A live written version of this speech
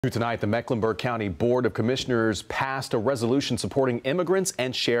Tonight, the Mecklenburg County Board of Commissioners passed a resolution supporting immigrants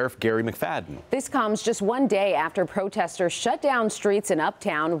and Sheriff Garry Mcfadden. This comes just one day after protesters shut down streets in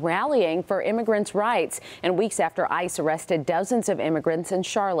Uptown rallying for immigrants' rights, and weeks after ICE arrested dozens of immigrants in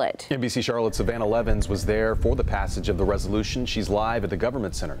Charlotte. NBC Charlotte's Savannah Levins was there for the passage of the resolution. She's live at the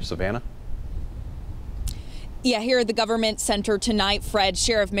Government Center. Savannah? Yeah, here at the Government Center tonight, Fred,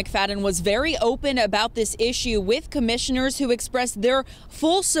 Sheriff Mcfadden was very open about this issue with commissioners who expressed their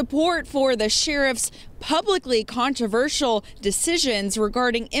full support for the sheriff's publicly controversial decisions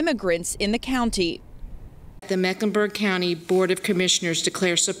regarding immigrants in the county. The Mecklenburg County Board of Commissioners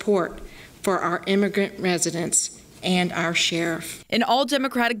declare support for our immigrant residents and our sheriff. An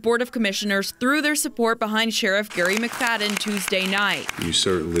all-Democratic Board of Commissioners threw their support behind Sheriff Garry Mcfadden Tuesday night. You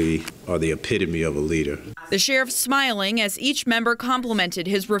certainly are the epitome of a leader. The sheriff smiling as each member complimented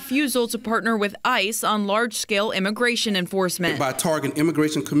his refusal to partner with ICE on large-scale immigration enforcement. By targeting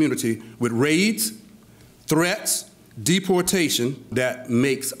immigration community with raids, threats, deportation, that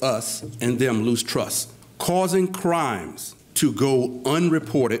makes us and them lose trust, causing crimes to go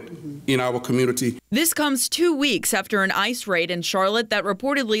unreported in our community. This comes 2 weeks after an ICE raid in Charlotte that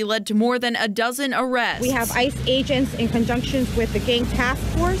reportedly led to more than a dozen arrests. We have ICE agents in conjunction with the gang task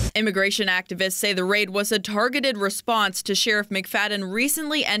force. Immigration activists say the raid was a targeted response to Sheriff Mcfadden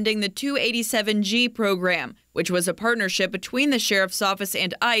recently ending the 287G program, which was a partnership between the sheriff's office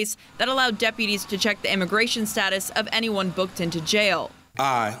and ICE that allowed deputies to check the immigration status of anyone booked into jail.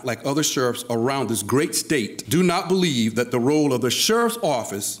 I, like other sheriffs around this great state, do not believe that the role of the sheriff's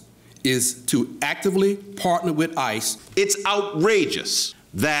office is to actively partner with ICE. It's outrageous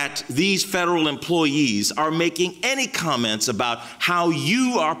that these federal employees are making any comments about how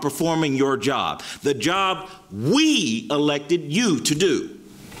you are performing your job, the job we elected you to do.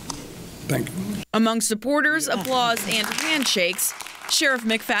 Thank you. Among supporters, applause, and handshakes, Sheriff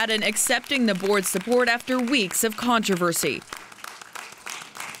Mcfadden accepting the board's support after weeks of controversy.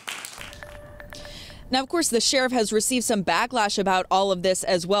 Now, of course, the sheriff has received some backlash about all of this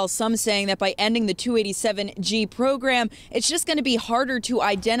as well. Some saying that by ending the 287G program, it's just going to be harder to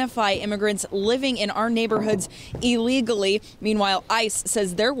identify immigrants living in our neighborhoods illegally. Meanwhile, ICE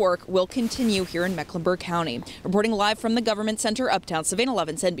says their work will continue here in Mecklenburg County. Reporting live from the Government Center, Uptown, Savannah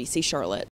Levins, NBC Charlotte.